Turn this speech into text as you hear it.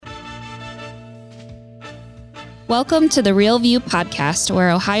Welcome to the Real View podcast,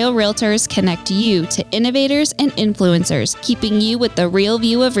 where Ohio Realtors connect you to innovators and influencers, keeping you with the real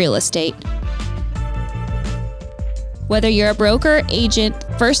view of real estate. Whether you're a broker, agent,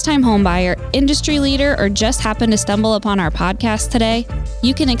 first-time homebuyer, industry leader, or just happen to stumble upon our podcast today,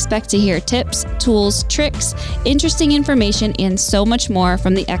 you can expect to hear tips, tools, tricks, interesting information, and so much more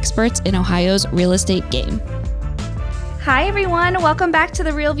from the experts in Ohio's real estate game. Hi, everyone. Welcome back to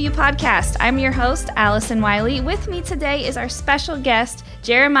the Real View podcast. I'm your host, Allison Wiley. With me today is our special guest,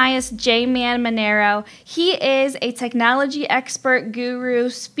 JMan Monero. He is a technology expert,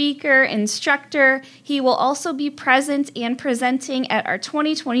 guru, speaker, instructor. He will also be present and presenting at our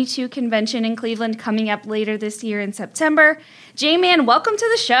 2022 convention in Cleveland coming up later this year in September. JMan, welcome to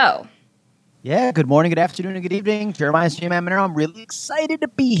the show. Yeah, good morning, good afternoon, and good evening. JMan Monero. I'm really excited to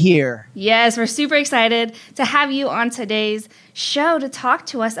be here. Yes, we're super excited to have you on today's show to talk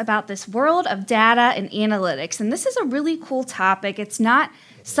to us about this world of data and analytics. And this is a really cool topic. It's not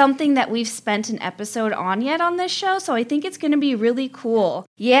something that we've spent an episode on yet on this show, so I think it's going to be really cool.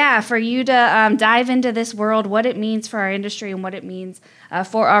 Yeah, for you to dive into this world, what it means for our industry and what it means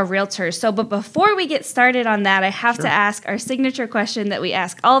for our realtors. So, but before we get started on that, I have to ask our signature question that we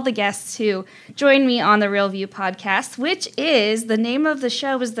ask all the guests who join me on the Real View podcast, which is, the name of the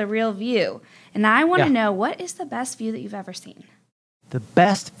show is The Real View. And I want to know, what is the best view that you've ever seen? The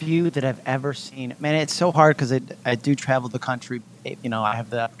best view that I've ever seen. Man, it's so hard because I do travel the country. You know, I have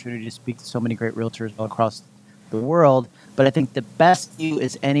the opportunity to speak to so many great realtors all across the world. But I think the best view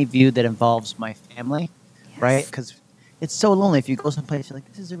is any view that involves my family, right? Because it's so lonely. If you go someplace, you're like,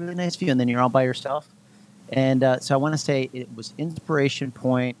 this is a really nice view, and then you're all by yourself. And so I want to say it was Inspiration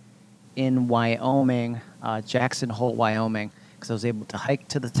Point in Wyoming, Jackson Hole, Wyoming, because I was able to hike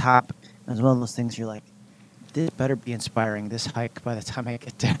to the top. It was one of those things you're like, this better be inspiring, this hike, by the time I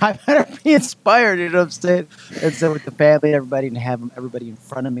get there. I better be inspired, you know what I'm saying? And so with the family, everybody, and have everybody in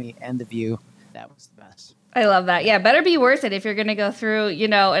front of me and the view, that was the best. I love that. Yeah, better be worth it if you're going to go through, you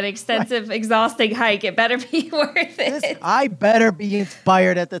know, an extensive, exhausting hike. It better be worth it. I better be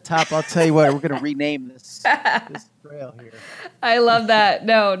inspired at the top. I'll tell you what, we're going to rename this trail here. I love that.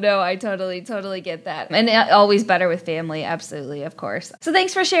 No, I totally get that. And always better with family. Absolutely, of course. So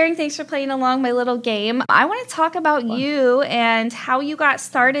thanks for sharing. Thanks for playing along my little game. I want to talk about you and how you got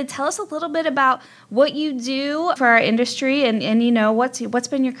started. Tell us a little bit about what you do for our industry and you know, what's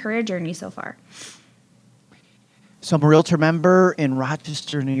been your career journey so far. So I'm a realtor member in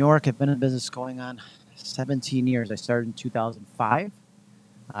Rochester, New York. I've been in business going on 17 years. I started in 2005.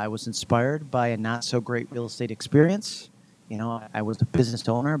 I was inspired by a not-so-great real estate experience. You know, I was a business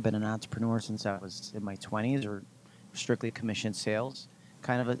owner, been an entrepreneur since I was in my 20s, or strictly commission sales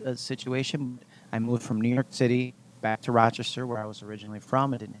kind of a situation. I moved from New York City back to Rochester, where I was originally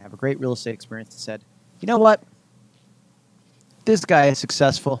from. I didn't have a great real estate experience, and said, you know what? This guy is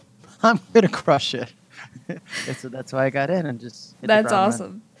successful. I'm going to crush it. So that's why I got in and just hit That's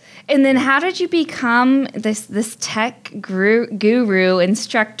awesome. And then how did you become this tech guru,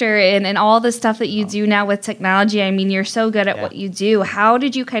 instructor, and all the stuff that you do now with technology? I mean, you're so good at what you do. How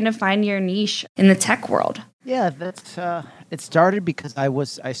did you kind of find your niche in the tech world? Yeah, that's it started because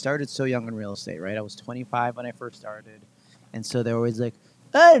I started so young in real estate, right? I was 25 when I first started. And so they were always like,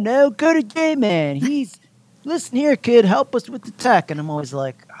 I don't know, go to JMan. Listen here, kid, help us with the tech. And I'm always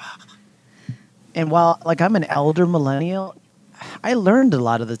like, And while I'm an elder millennial, I learned a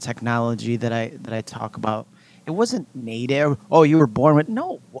lot of the technology that I talk about. It wasn't native. Oh, you were born with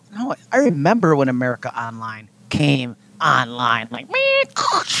no. I remember when America Online came online. Like,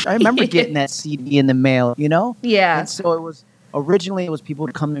 I remember getting that CD in the mail. You know? Yeah. And so it was originally people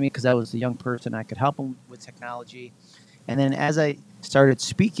would come to me because I was a young person. I could help them with technology, and then as I started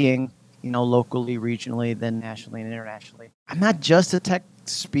speaking, you know, locally, regionally, then nationally and internationally, I'm not just a tech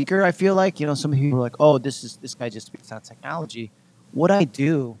speaker. I feel like, you know, some people are like, oh, this guy just speaks on technology. What I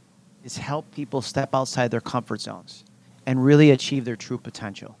do is help people step outside their comfort zones and really achieve their true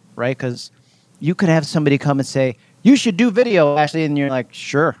potential, right? Because you could have somebody come and say, you should do video, Ashley, and you're like,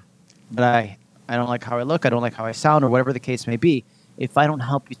 sure, but I don't like how I look, I don't like how I sound, or whatever the case may be. If I don't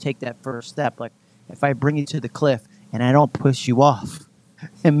help you take that first step, like if I bring you to the cliff and I don't push you off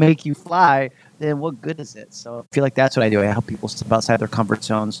and make you fly, then what good is it? So I feel like that's what I do. I help people step outside their comfort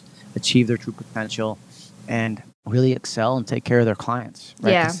zones, achieve their true potential, and really excel and take care of their clients.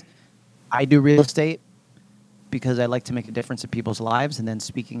 Right? Yeah. I do real estate because I like to make a difference in people's lives, and then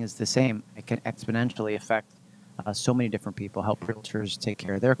speaking is the same. It can exponentially affect so many different people, help realtors take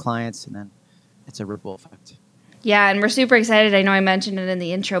care of their clients, and then it's a ripple effect. Yeah, and we're super excited. I know I mentioned it in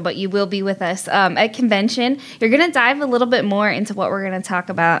the intro, but you will be with us at convention. You're going to dive a little bit more into what we're going to talk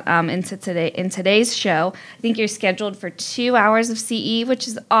about in today's show. I think you're scheduled for 2 hours of CE, which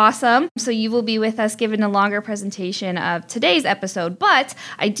is awesome. So you will be with us giving a longer presentation of today's episode. But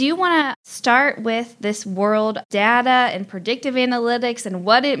I do want to start with this world data and predictive analytics and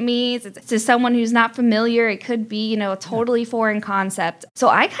what it means. To someone who's not familiar, it could be, a totally foreign concept. So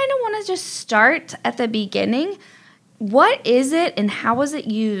I kind of want to just start at the beginning. What is it and how is it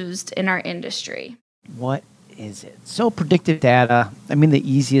used in our industry? What is it? So predictive data,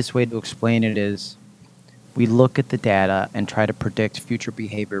 the easiest way to explain it is we look at the data and try to predict future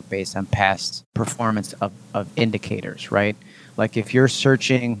behavior based on past performance of indicators, right? Like if you're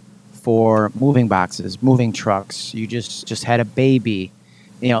searching for moving boxes, moving trucks, you just had a baby,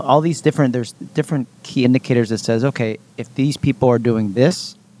 all these there's different key indicators that says, okay, if these people are doing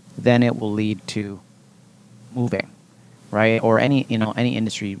this, then it will lead to moving. Right? Or any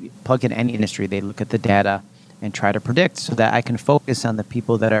industry, plug in any industry, they look at the data and try to predict so that I can focus on the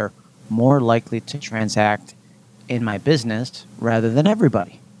people that are more likely to transact in my business rather than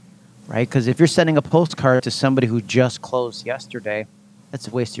everybody, right? Because if you're sending a postcard to somebody who just closed yesterday, that's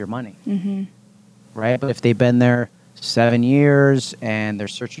a waste of your money, right? But if they've been there 7 years and they're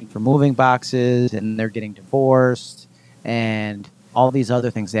searching for moving boxes and they're getting divorced and all these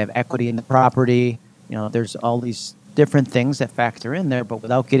other things, they have equity in the property, there's all these different things that factor in there, but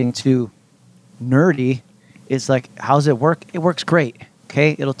without getting too nerdy, it's like, how's it work? It works great,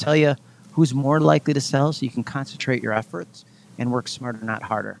 okay? It'll tell you who's more likely to sell so you can concentrate your efforts and work smarter, not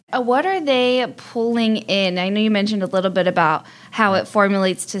harder. What are they pulling in? I know you mentioned a little bit about how it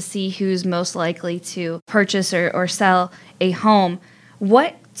formulates to see who's most likely to purchase or sell a home.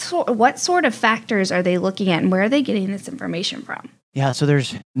 What sort of factors are they looking at, and where are they getting this information from? Yeah, so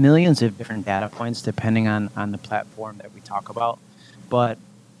there's millions of different data points depending on the platform that we talk about. But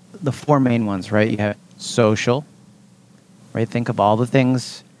the four main ones, right? You have social, right? Think of all the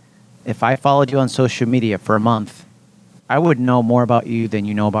things. If I followed you on social media for a month, I would know more about you than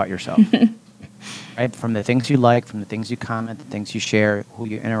you know about yourself, right? From the things you like, from the things you comment, the things you share, who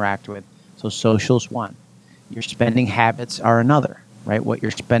you interact with. So social's one. Your spending habits are another, right? What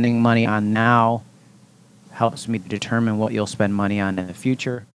you're spending money on now helps me to determine what you'll spend money on in the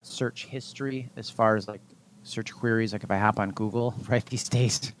future. Search history, as far as like search queries, like if I hop on Google, right, these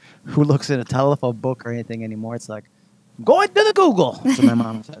days, who looks in a telephone book or anything anymore? It's like, go into the Google, that's what my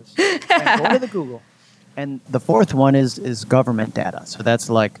mom says. Right, go to the Google. And the fourth one is government data. So that's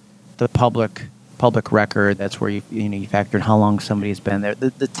like the public record. That's where you factor in how long somebody's been there.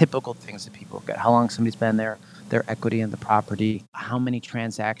 The typical things that people get, how long somebody's been there, their equity in the property, how many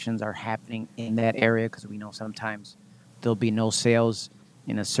transactions are happening in that area, because we know sometimes there'll be no sales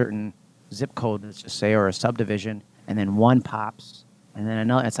in a certain zip code, let's just say, or a subdivision, and then one pops, and then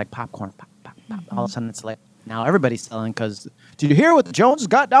another. It's like popcorn, pop, pop, pop. All of a sudden, it's like now everybody's selling because did you hear what the Joneses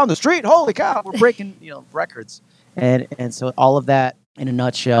got down the street? Holy cow, we're breaking records, and so all of that in a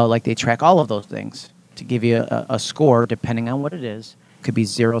nutshell, like they track all of those things to give you a score depending on what it is. It could be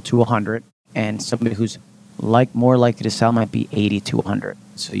 0 to 100, and somebody who's more likely to sell might be 80 to 100.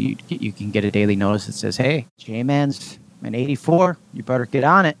 So you can get a daily notice that says, hey, JMan's an 84. You better get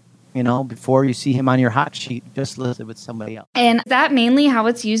on it, before you see him on your hot sheet just listed with somebody else. And that mainly how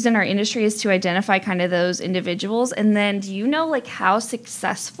it's used in our industry is to identify kind of those individuals. And then do you know how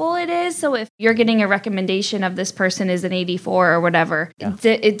successful it is? So if you're getting a recommendation of this person is an 84 or whatever,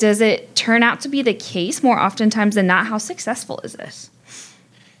 does it turn out to be the case more oftentimes than not? How successful is this?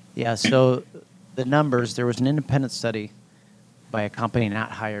 Yeah, so the numbers, there was an independent study by a company not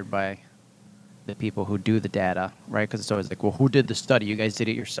hired by the people who do the data, right? Because it's always like, well, who did the study? You guys did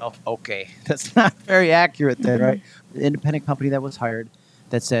it yourself? Okay. That's not very accurate then, right? The independent company that was hired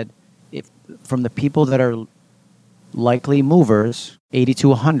that said, if from the people that are likely movers, 80 to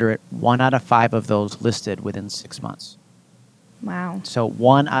 100, 1 out of 5 of those listed within 6 months. Wow. So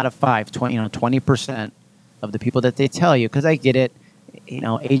 1 out of 5, 20% of the people that they tell you, because I get it,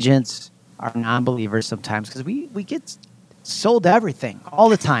 agents are non-believers sometimes because we get sold everything all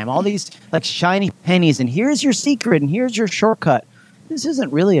the time, all these like shiny pennies, and here's your secret and here's your shortcut. This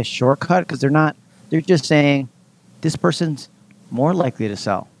isn't really a shortcut because they're just saying this person's more likely to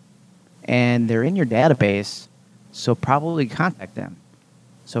sell and they're in your database, so probably contact them.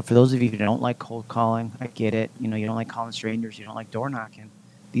 So for those of you who don't like cold calling, I get it. You don't like calling strangers, you don't like door knocking.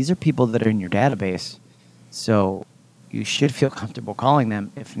 These are people that are in your database, so you should feel comfortable calling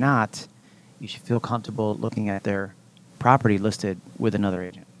them. If not, you should feel comfortable looking at their property listed with another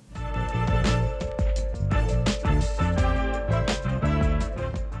agent.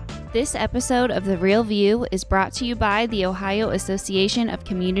 This episode of The Real View is brought to you by the Ohio Association of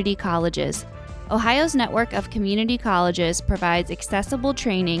Community Colleges. Ohio's network of community colleges provides accessible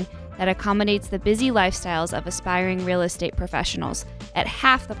training that accommodates the busy lifestyles of aspiring real estate professionals at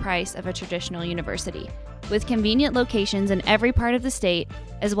half the price of a traditional university. With convenient locations in every part of the state,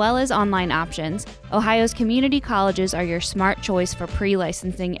 as well as online options, Ohio's community colleges are your smart choice for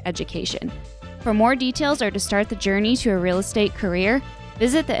pre-licensing education. For more details or to start the journey to a real estate career,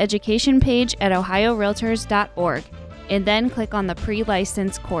 visit the education page at ohiorealtors.org and then click on the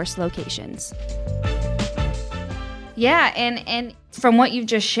pre-license course locations. Yeah, and from what you've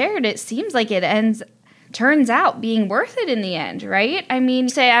just shared, it seems like it turns out being worth it in the end, right? I mean, you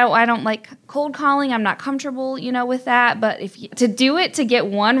say, I don't like cold calling, I'm not comfortable, with that, but to do it, to get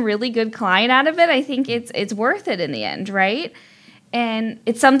one really good client out of it, I think it's worth it in the end, right? And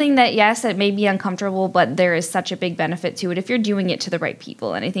it's something that, yes, it may be uncomfortable, but there is such a big benefit to it if you're doing it to the right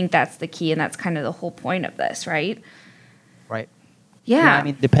people. And I think that's the key, and that's kind of the whole point of this, right? Right. Yeah. I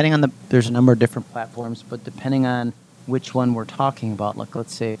mean, depending on there's a number of different platforms, but depending on which one we're talking about, like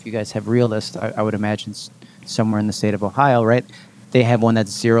let's say if you guys have Realist, I would imagine somewhere in the state of Ohio, right? They have one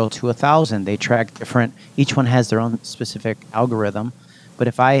that's 0 to 1,000. They track different, each one has their own specific algorithm. But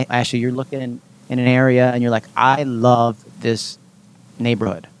if you're looking in an area and you're like, I love this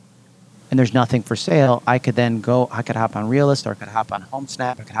neighborhood and there's nothing for sale, I could hop on Realist, or I could hop on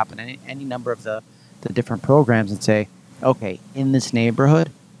HomeSnap, I could hop on any number of the different programs and say, okay, in this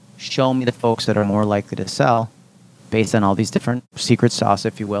neighborhood, show me the folks that are more likely to sell based on all these different secret sauce,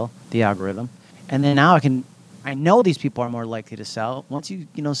 if you will, the algorithm. And then now I know these people are more likely to sell. Once you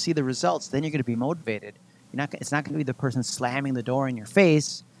see the results, then you're going to be motivated. It's not going to be the person slamming the door in your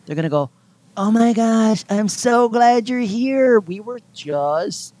face. They're going to go, oh my gosh, I'm so glad you're here. We were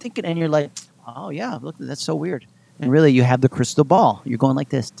just thinking. And you're like, oh yeah, look, that's so weird. And really, you have the crystal ball. You're going like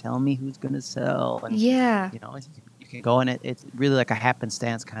this, tell me who's going to sell. And, yeah. You can go, and it's really like a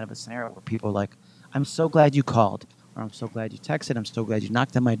happenstance kind of a scenario where people are like, I'm so glad you called, or I'm so glad you texted, I'm so glad you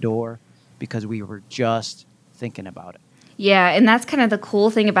knocked on my door, because we were just thinking about it. Yeah, and that's kind of the cool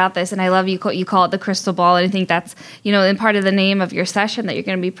thing about this, and I love you call it the crystal ball, and I think that's, in part of the name of your session that you're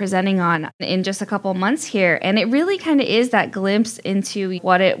going to be presenting on in just a couple months here, and it really kind of is that glimpse into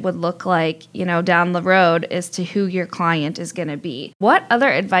what it would look like, down the road as to who your client is going to be. What other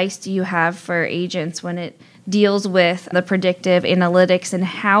advice do you have for agents when it deals with the predictive analytics, and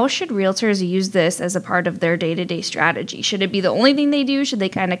how should realtors use this as a part of their day-to-day strategy? Should it be the only thing they do? Should they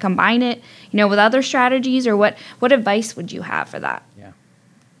kind of combine it, with other strategies, or what advice would you have for that? Yeah.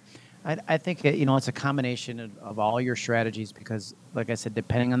 I think, it's a combination of all your strategies, because like I said,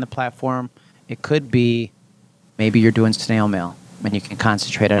 depending on the platform, it could be maybe you're doing snail mail and you can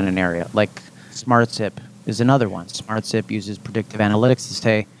concentrate on an area. Like SmartZip is another one. SmartZip uses predictive analytics to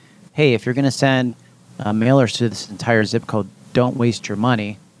say, hey, if you're going to send mailers to this entire zip code, don't waste your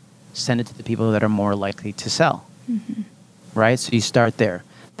money. Send it to the people that are more likely to sell. Mm-hmm. Right? So you start there.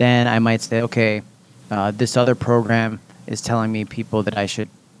 Then I might say, okay, this other program is telling me people that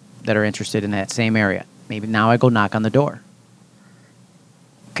that are interested in that same area. Maybe now I go knock on the door.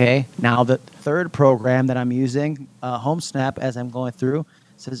 Okay, now the third program that I'm using, HomeSnap, as I'm going through,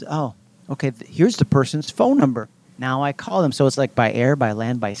 says, oh, okay, here's the person's phone number. Now I call them. So it's like by air, by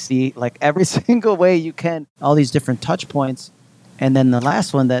land, by sea, like every single way you can, all these different touch points. And then the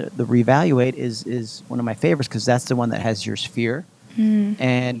last one, the reevaluate, is one of my favorites, because that's the one that has your sphere. Mm.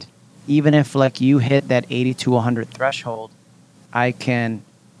 And even if like you hit that 80 to 100 threshold, I can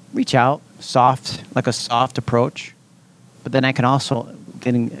reach out, like a soft approach. But then I can also,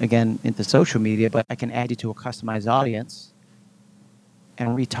 getting again into social media, but I can add you to a customized audience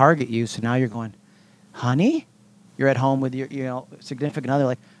and retarget you. So now you're going, honey? You're at home with your significant other,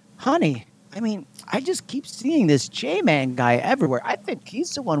 like, honey, I just keep seeing this JMan guy everywhere. I think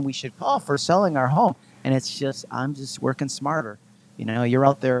he's the one we should call for selling our home. And it's just, I'm just working smarter. You're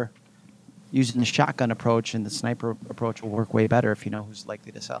out there using the shotgun approach, and the sniper approach will work way better if you know who's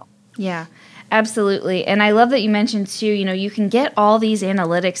likely to sell. Yeah, absolutely. And I love that you mentioned too, you can get all these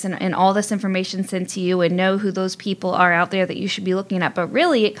analytics and all this information sent to you and know who those people are out there that you should be looking at. But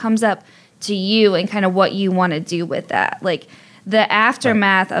really it comes up to you and kind of what you want to do with that. Like the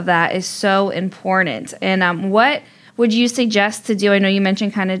aftermath of that is so important. And what would you suggest to do? I know you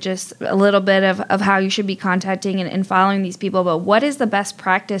mentioned kind of just a little bit of how you should be contacting and following these people, but what is the best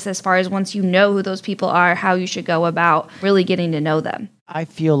practice as far as once you know who those people are, how you should go about really getting to know them? I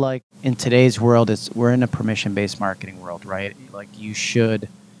feel like in today's world, we're in a permission-based marketing world, right? Like you should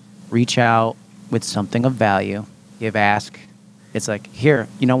reach out with something of value, ask. It's like, here,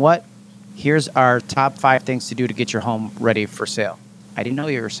 you know what? Here's our top 5 things to do to get your home ready for sale. I didn't know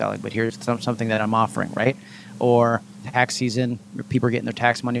you were selling, but here's something that I'm offering, right? Or tax season, people are getting their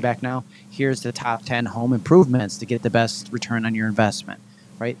tax money back now. Here's the top 10 home improvements to get the best return on your investment,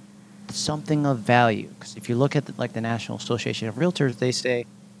 right? Something of value. Because if you look at the National Association of Realtors, they say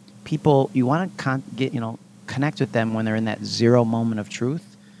people, you want to connect with them when they're in that zero moment of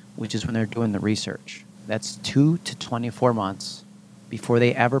truth, which is when they're doing the research. That's 2 to 24 months before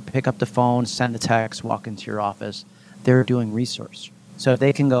they ever pick up the phone, send the text, walk into your office. They're doing research. So if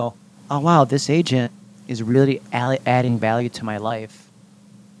they can go, oh, wow, this agent is really adding value to my life,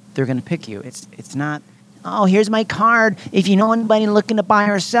 they're going to pick you. It's not, oh, here's my card. If you know anybody looking to buy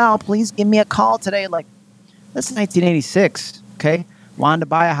or sell, please give me a call today. Like, that's 1986, okay? Wanting to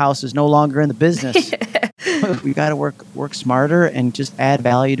buy a house is no longer in the business. We got to work smarter and just add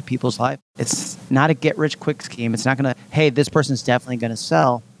value to people's life. It's not a get-rich-quick scheme. It's not going to, hey, this person's definitely going to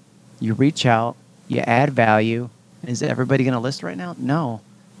sell. You reach out, you add value. Is everybody going to list right now? No.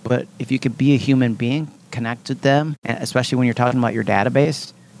 But if you could be a human being, connect with them, and especially when you're talking about your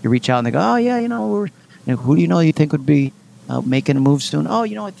database, you reach out and they go, oh, yeah, who do you think would be making a move soon? Oh,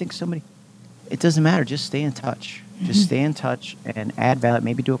 I think somebody. It doesn't matter. Just stay in touch. Mm-hmm. Just stay in touch and add value.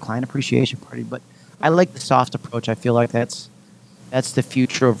 Maybe do a client appreciation party. But I like the soft approach. I feel like that's the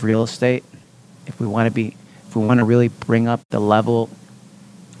future of real estate. If we want to really bring up the level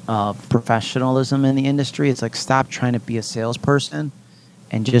of professionalism in the industry, it's like stop trying to be a salesperson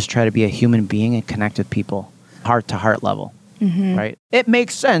and just try to be a human being and connect with people, heart to heart level. Mm-hmm. Right? It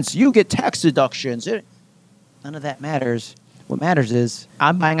makes sense. You get tax deductions. None of that matters. What matters is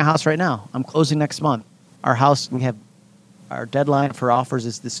I'm buying a house right now. I'm closing next month. Our house, we have our deadline for offers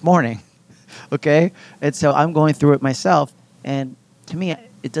is this morning. Okay? And so I'm going through it myself. And to me,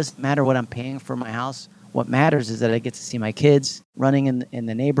 it doesn't matter what I'm paying for my house. What matters is that I get to see my kids running in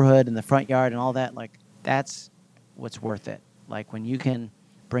the neighborhood, in the front yard and all that. Like, that's what's worth it. Like, when you can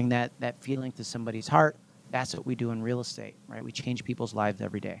bring that feeling to somebody's heart, that's what we do in real estate, right? We change people's lives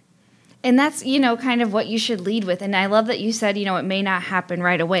every day. And that's, kind of what you should lead with. And I love that you said, it may not happen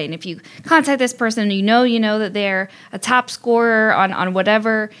right away. And if you contact this person, you know that they're a top scorer on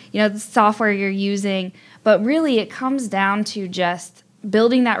whatever, the software you're using. But really, it comes down to just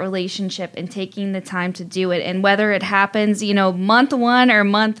building that relationship and taking the time to do it. And whether it happens, month 1 or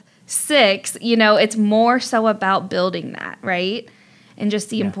month 6, it's more so about building that, right? And just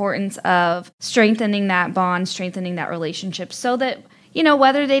the importance of strengthening that bond, strengthening that relationship so that,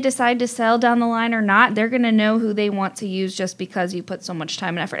 whether they decide to sell down the line or not, they're going to know who they want to use just because you put so much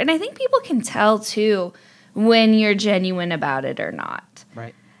time and effort. And I think people can tell, too, when you're genuine about it or not.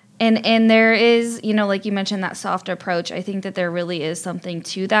 Right. And there is, like you mentioned, that soft approach. I think that there really is something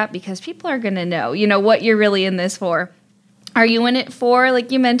to that because people are going to know, what you're really in this for. Are you in it for,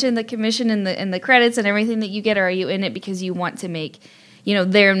 like you mentioned, the commission and the credits and everything that you get, or are you in it because you want to make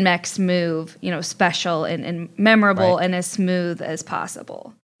their next move, special and memorable and as smooth as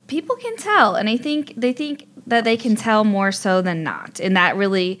possible? People can tell, and they think that they can tell more so than not, and that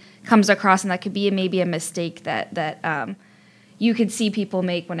really comes across, and that could be maybe a mistake that you could see people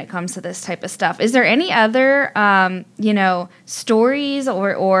make when it comes to this type of stuff. Is there any other, stories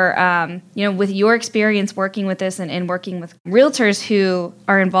or with your experience working with this and working with realtors who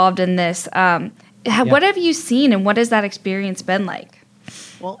are involved in this, what have you seen and what has that experience been like?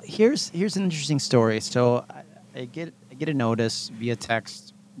 Well, here's an interesting story. So I get a notice via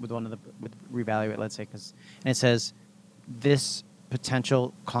text with Reevaluate, let's say, and it says this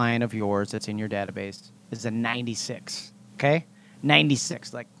potential client of yours that's in your database is a 96. Okay,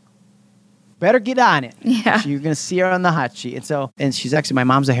 96. Like, better get on it. Yeah, so you're gonna see her on the hot sheet. And she's actually, my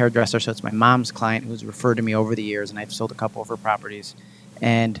mom's a hairdresser, so it's my mom's client who's referred to me over the years, and I've sold a couple of her properties.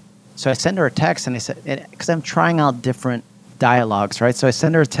 And so I send her a text, and I said, because I'm trying out different dialogues, right? So I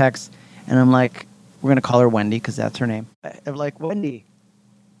send her a text, and I'm like, we're going to call her Wendy because that's her name. I'm like, Wendy,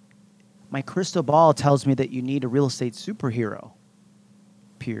 my crystal ball tells me that you need a real estate superhero,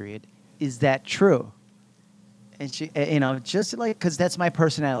 period. Is that true? And she, just like, because that's my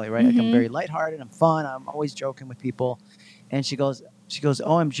personality, right? Mm-hmm. Like, I'm very lighthearted, I'm fun, I'm always joking with people. And she goes,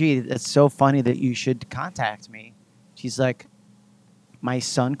 OMG, that's so funny that you should contact me. She's like, my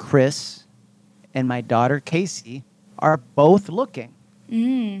son, Chris, and my daughter, Casey, are both looking.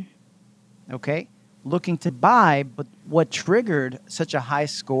 Okay? Looking to buy, but what triggered such a high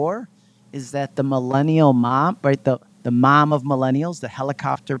score is that the millennial mom, right? The mom of millennials, the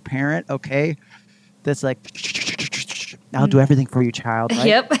helicopter parent, okay? That's like, I'll do everything for you, child, right?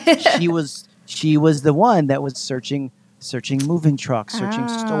 Yep. she was the one that was searching moving trucks, searching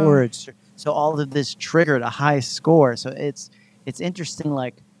storage. So all of this triggered a high score. So it's interesting,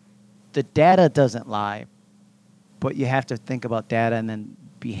 like, the data doesn't lie. But you have to think about data and then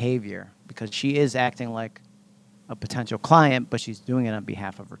behavior, because she is acting like a potential client, but she's doing it on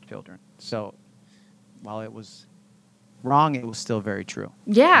behalf of her children. So while it was wrong, it was still very true.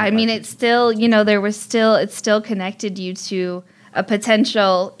 Yeah, I mean, it's still, it's still connected you to a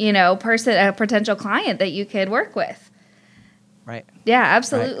potential, person, a potential client that you could work with. Right. Yeah,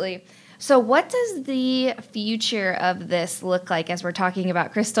 absolutely. Right. So what does the future of this look like as we're talking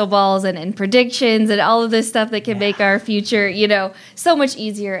about crystal balls and predictions and all of this stuff that can make our future, so much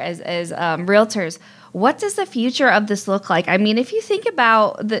easier as realtors? What does the future of this look like? I mean, if you think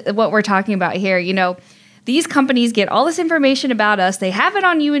about what we're talking about here, these companies get all this information about us. They have it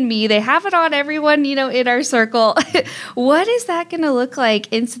on you and me. They have it on everyone, in our circle. What is that going to look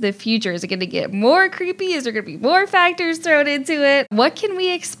like into the future? Is it going to get more creepy? Is there going to be more factors thrown into it? What can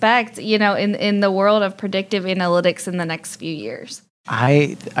we expect, in the world of predictive analytics in the next few years?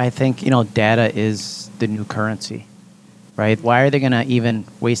 I think, data is the new currency, right? Why are they going to even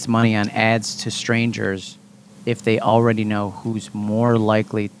waste money on ads to strangers if they already know who's more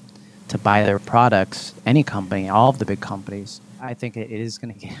likely to buy their products? Any company, all of the big companies. I think it is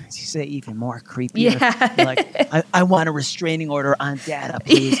going to get, as you say, even more creepy. Yeah. Like, I want a restraining order on data,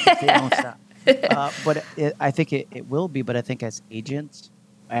 please. If they don't stop. But I think it will be. But I think as agents,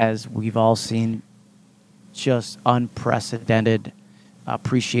 as we've all seen, just unprecedented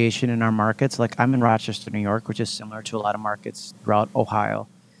appreciation in our markets. Like, I'm in Rochester, New York, which is similar to a lot of markets throughout Ohio,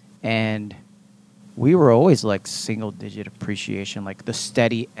 and we were always like single-digit appreciation. Like the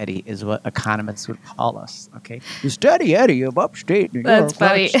steady Eddie is what economists would call us. Okay, the steady Eddie of upstate New York. That's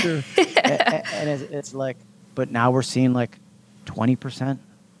funny. And it's like, but now we're seeing like 20%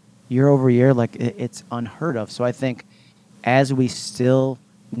 year over year. Like it's unheard of. So I think as we still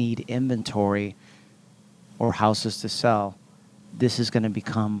need inventory or houses to sell, this is going to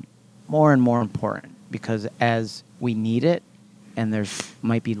become more and more important, because as we need it, and there's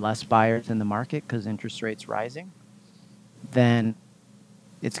might be less buyers in the market because interest rates rising, then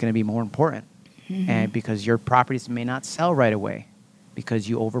it's going to be more important. Mm-hmm. And because your properties may not sell right away because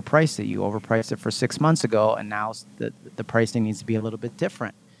you overpriced it. You overpriced it for 6 months ago, and now the pricing needs to be a little bit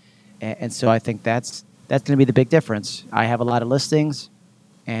different. And so I think that's going to be the big difference. I have a lot of listings,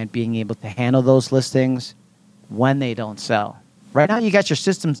 and being able to handle those listings when they don't sell. Right now, you got your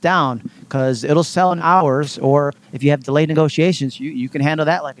systems down because it'll sell in hours, or if you have delayed negotiations, you can handle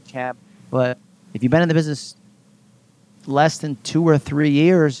that like a champ. But if you've been in the business less than 2 or 3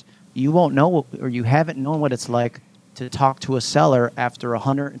 years, you won't know, or you haven't known what it's like to talk to a seller after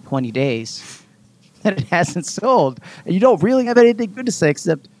 120 days that it hasn't sold. And you don't really have anything good to say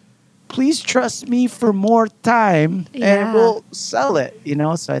except, please trust me for more time, and we'll sell it.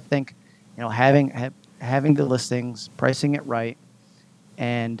 So I think, having the listings, pricing it right,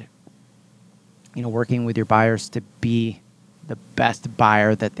 and working with your buyers to be the best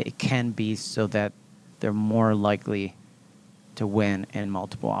buyer that they can be, so that they're more likely to win in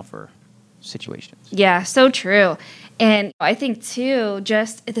multiple offer situations. Yeah, so true. And I think too,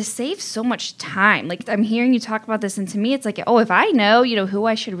 just this saves so much time. Like, I'm hearing you talk about this, and to me it's like, if I know, who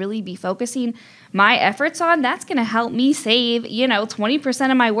I should really be focusing my efforts on, that's going to help me save,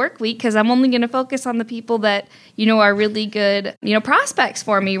 20% of my work week, because I'm only going to focus on the people that, are really good, prospects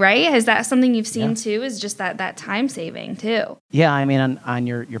for me, right? Is that something you've seen too, is just that time saving too? Yeah, I mean, on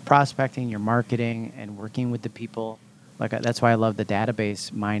your prospecting, your marketing, and working with the people, like that's why I love the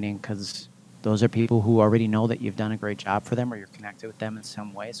database mining, because those are people who already know that you've done a great job for them, or you're connected with them in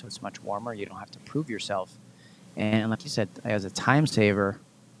some way, so it's much warmer. You don't have to prove yourself. And like you said, as a time saver,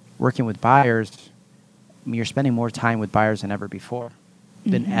 working with buyers, you're spending more time with buyers than ever before.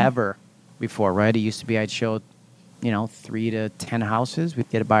 Right? It used to be I'd show, 3 to 10 houses. We'd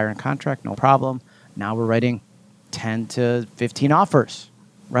get a buyer in contract, no problem. Now we're writing 10 to 15 offers,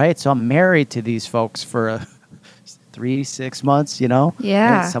 right? So I'm married to these folks for 3-6 months,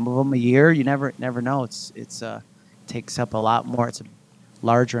 Yeah. Right? Some of them a year. You never know. It takes up a lot more. It's a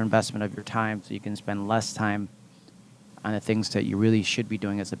larger investment of your time, so you can spend less time on the things that you really should be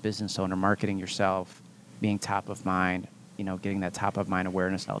doing as a business owner, marketing yourself, being top of mind, getting that top of mind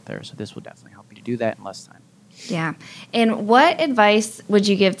awareness out there. So this will definitely help you to do that in less time. Yeah. And what advice would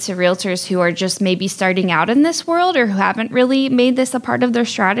you give to realtors who are just maybe starting out in this world, or who haven't really made this a part of their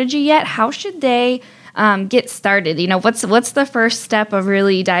strategy yet? How should they get started? What's the first step of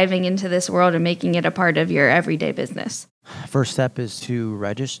really diving into this world and making it a part of your everyday business? First step is to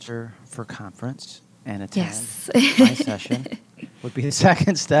register for conference and attend my session would be the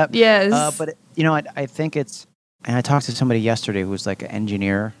second step. Yes. But, I think it's, and I talked to somebody yesterday who was like an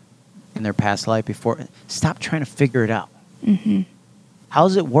engineer in their past life before. Stop trying to figure it out. Mm-hmm. How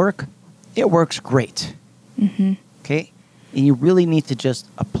does it work? It works great. Mm-hmm. Okay. And you really need to just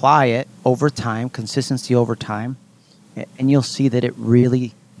apply it over time, consistency over time, and you'll see that it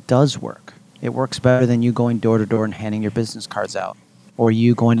really does work. It works better than you going door to door and handing your business cards out, or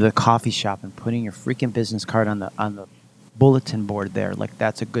you going to the coffee shop and putting your freaking business card on the bulletin board there. Like,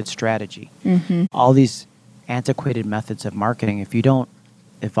 that's a good strategy. Mm-hmm. All these antiquated methods of marketing, if you don't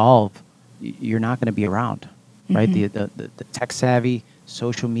evolve, you're not going to be around, right? Mm-hmm. The tech savvy,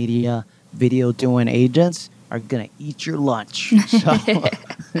 social media, video doing agents are going to eat your lunch. So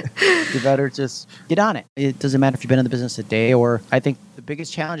you better just get on it. It doesn't matter if you've been in the business a day, or I think the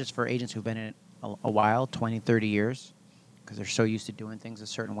biggest challenge is for agents who've been in it a while, 20, 30 years, because they're so used to doing things a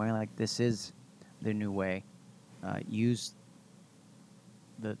certain way. Like, this is the new way. Use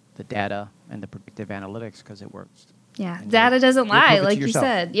the data and the predictive analytics because it works. Yeah, data doesn't lie, like you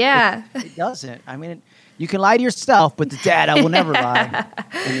said. Yeah. It doesn't. I mean, you can lie to yourself, but the data will never lie.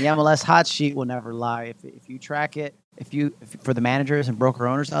 And the MLS hot sheet will never lie. If you track it, if for the managers and broker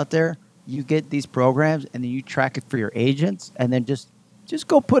owners out there, you get these programs and then you track it for your agents, and then just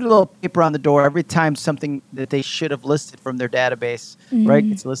go put a little paper on the door every time something that they should have listed from their database, right,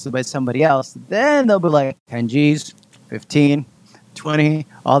 gets listed by somebody else. Then they'll be like 10 G's, 15, 20,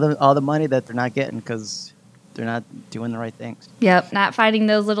 all the money that they're not getting because they're not doing the right things. Yep, not finding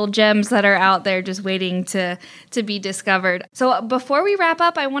those little gems that are out there just waiting to be discovered. So before we wrap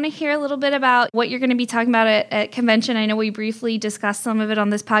up, I want to hear a little bit about what you're going to be talking about at convention. I know we briefly discussed some of it on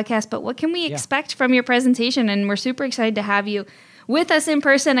this podcast, but what can we expect from your presentation? And we're super excited to have you with us in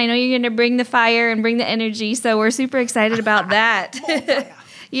person. I know you're going to bring the fire and bring the energy, so we're super excited about that.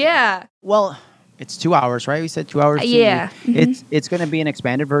 Yeah. Well, it's 2 hours, right? We said 2 hours. Yeah. Mm-hmm. It's going to be an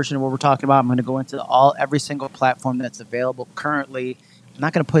expanded version of what we're talking about. I'm going to go into every single platform that's available currently. I'm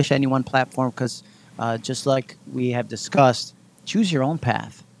not going to push any one platform because just like we have discussed, choose your own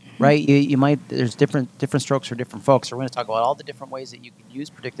path, right? You might, there's different strokes for different folks. So we're going to talk about all the different ways that you can use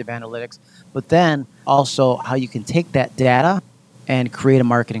predictive analytics, but then also how you can take that data and create a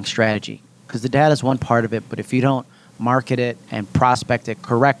marketing strategy, because the data is one part of it, but if you don't market it and prospect it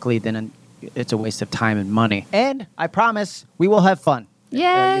correctly, then it's a waste of time and money. And I promise we will have fun.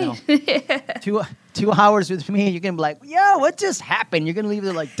 Yay! 2 hours with me, you're going to be like, yo, what just happened? You're going to leave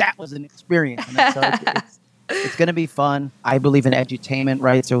it like, that was an experience. And so it's going to be fun. I believe in edutainment,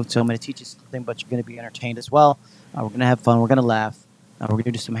 right? So I'm going to teach you something, but you're going to be entertained as well. We're going to have fun. We're going to laugh. We're going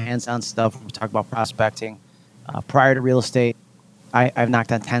to do some hands-on stuff. We're going to talk about prospecting. Prior to real estate, I've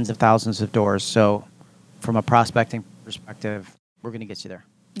knocked on tens of thousands of doors. So from a prospecting perspective, we're going to get you there.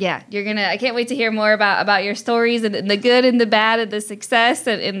 Yeah, I can't wait to hear more about your stories and the good and the bad and the success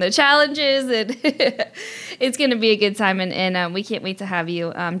and the challenges. And it's going to be a good time. And we can't wait to have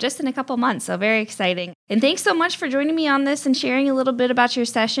you just in a couple months. So very exciting. And thanks so much for joining me on this and sharing a little bit about your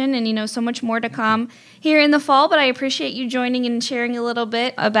session, and, so much more to come here in the fall. But I appreciate you joining and sharing a little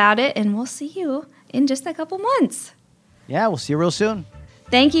bit about it. And we'll see you in just a couple months. Yeah, we'll see you real soon.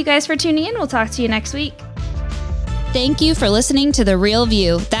 Thank you guys for tuning in. We'll talk to you next week. Thank you for listening to The Real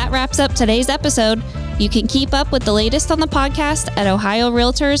View. That wraps up today's episode. You can keep up with the latest on the podcast at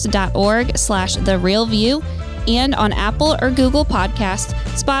ohiorealtors.org/therealview and on Apple or Google Podcasts,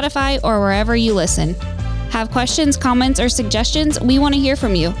 Spotify, or wherever you listen. Have questions, comments, or suggestions? We want to hear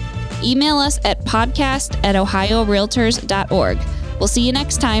from you. Email us at podcast@ohiorealtors.org. We'll see you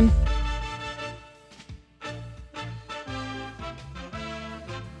next time.